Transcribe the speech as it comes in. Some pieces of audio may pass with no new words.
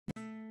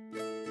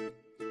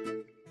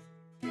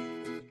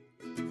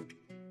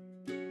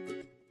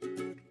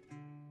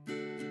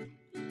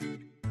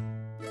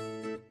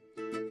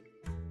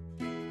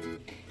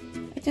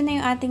Ito na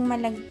yung ating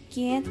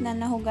malagkit na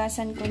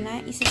nahugasan ko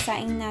na.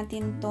 Isasaing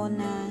natin to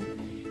na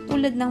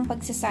tulad ng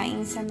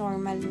pagsasaing sa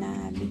normal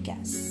na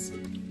bigas.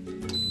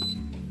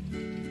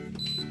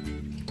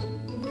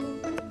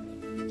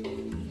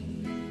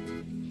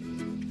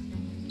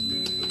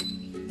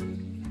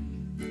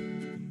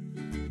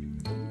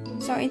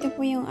 So, ito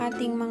po yung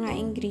ating mga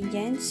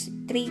ingredients.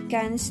 3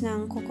 cans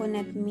ng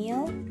coconut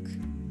milk.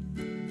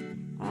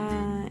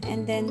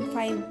 And then,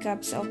 5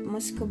 cups of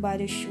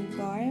muscovado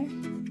sugar.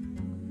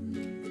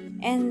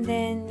 And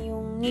then,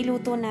 yung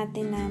niluto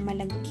natin na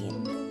malagkit.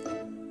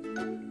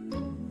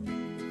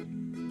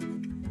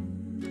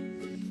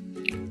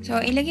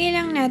 So, ilagay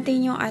lang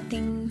natin yung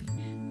ating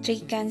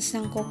 3 cans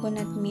ng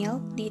coconut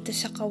milk dito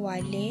sa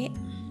kawali.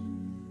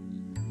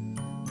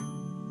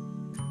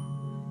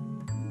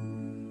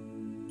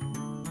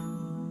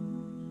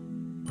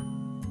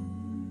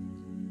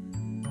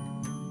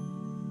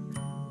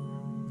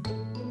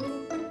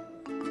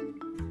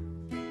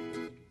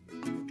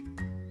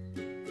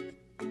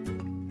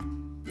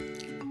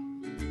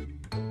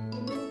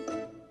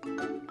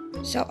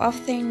 So,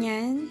 after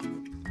nyan,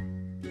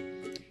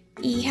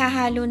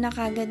 ihahalo na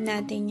kagad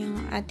natin yung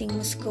ating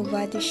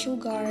muscovado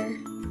sugar.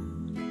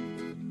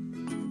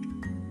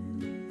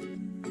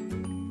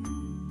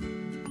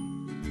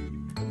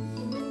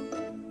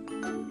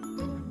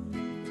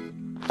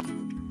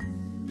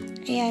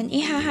 Ayan,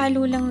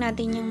 ihahalo lang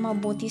natin yung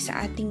mabuti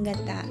sa ating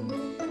gata.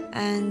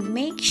 And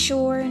make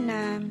sure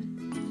na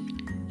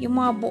yung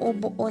mga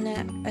buo-buo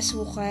na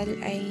asukal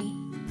ay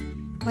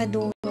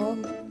madurog.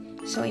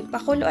 So,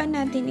 ipakuluan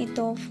natin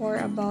ito for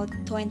about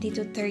 20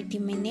 to 30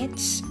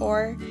 minutes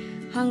or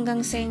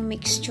hanggang sa yung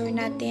mixture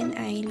natin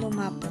ay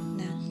lumapot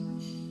na.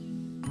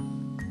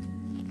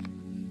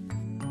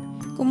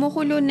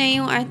 Kumukulo na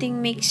yung ating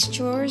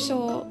mixture.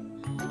 So,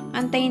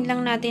 antayin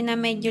lang natin na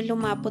medyo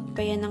lumapot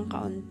pa yan ng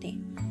kaunti.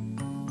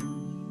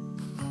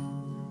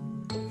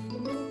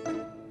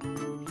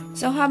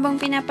 So, habang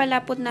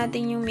pinapalapot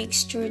natin yung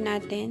mixture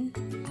natin,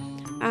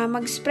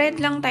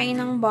 mag-spread lang tayo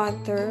ng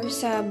butter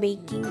sa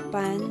baking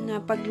pan na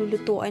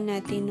paglulutuan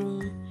natin ng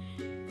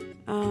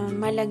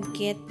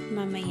malagkit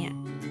mamaya.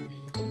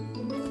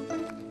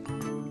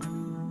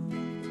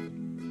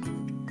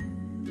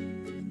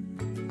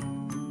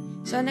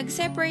 So,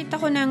 nag-separate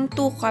ako ng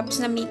 2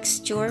 cups na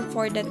mixture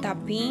for the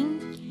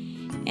topping.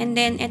 And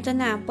then, eto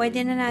na.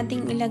 Pwede na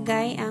nating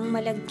ilagay ang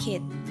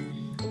malagkit.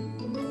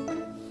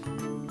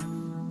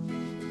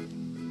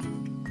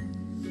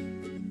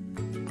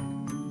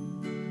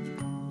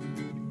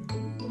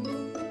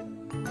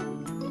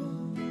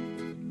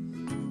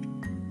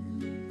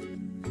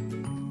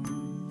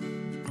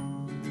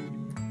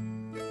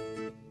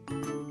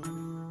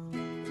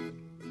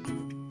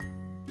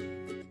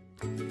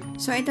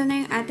 So, ito na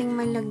yung ating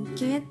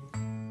malagkit.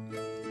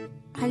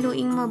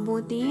 Haluing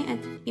mabuti at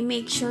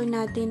i-make sure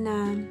natin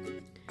na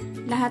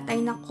lahat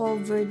ay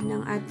na-covered ng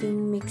ating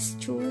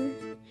mixture.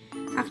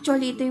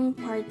 Actually, ito yung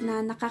part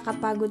na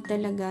nakakapagod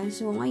talaga.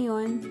 So,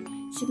 ngayon,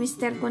 si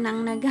Mr. ko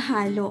nang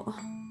naghahalo.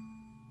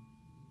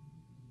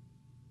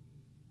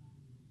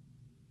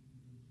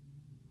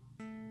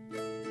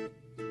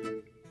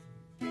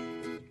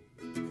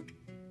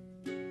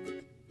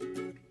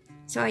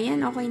 So,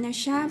 ayan, okay na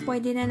siya.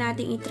 Pwede na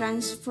nating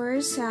i-transfer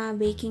sa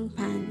baking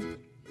pan.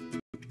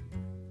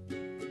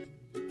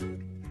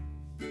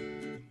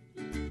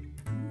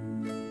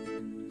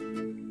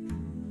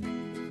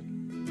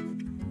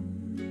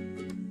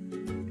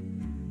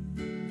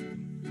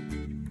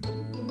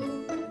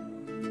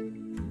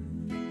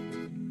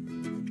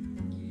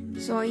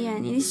 So,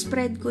 ayan,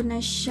 i-spread ko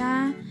na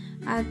siya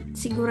at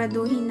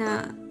siguraduhin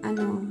na,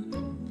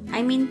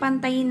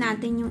 pantayin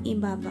natin yung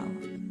ibabaw.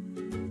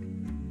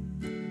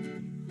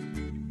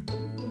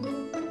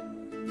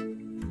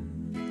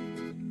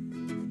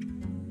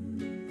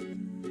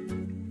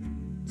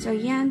 So,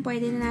 yan.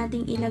 Pwede na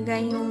nating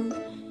ilagay yung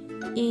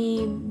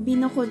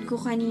binukod ko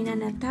kanina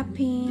na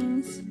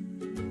toppings.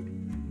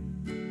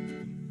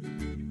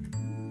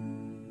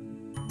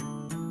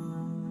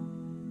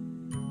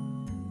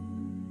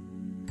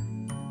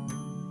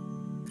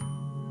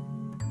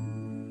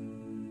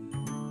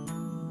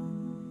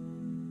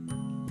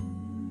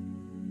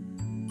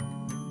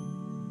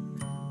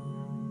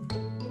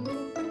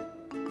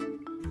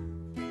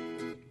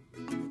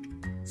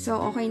 So,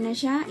 okay na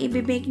siya.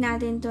 I-bake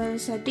natin to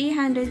sa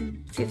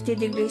 350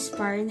 degrees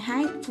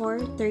Fahrenheit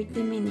for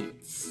 30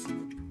 minutes.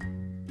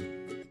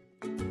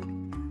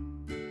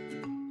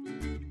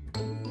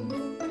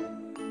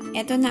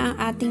 Ito na ang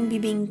ating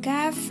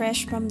bibingka,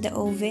 fresh from the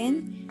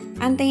oven.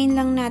 Antayin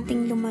lang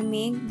nating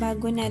lumamig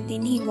bago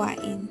natin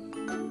hiwain.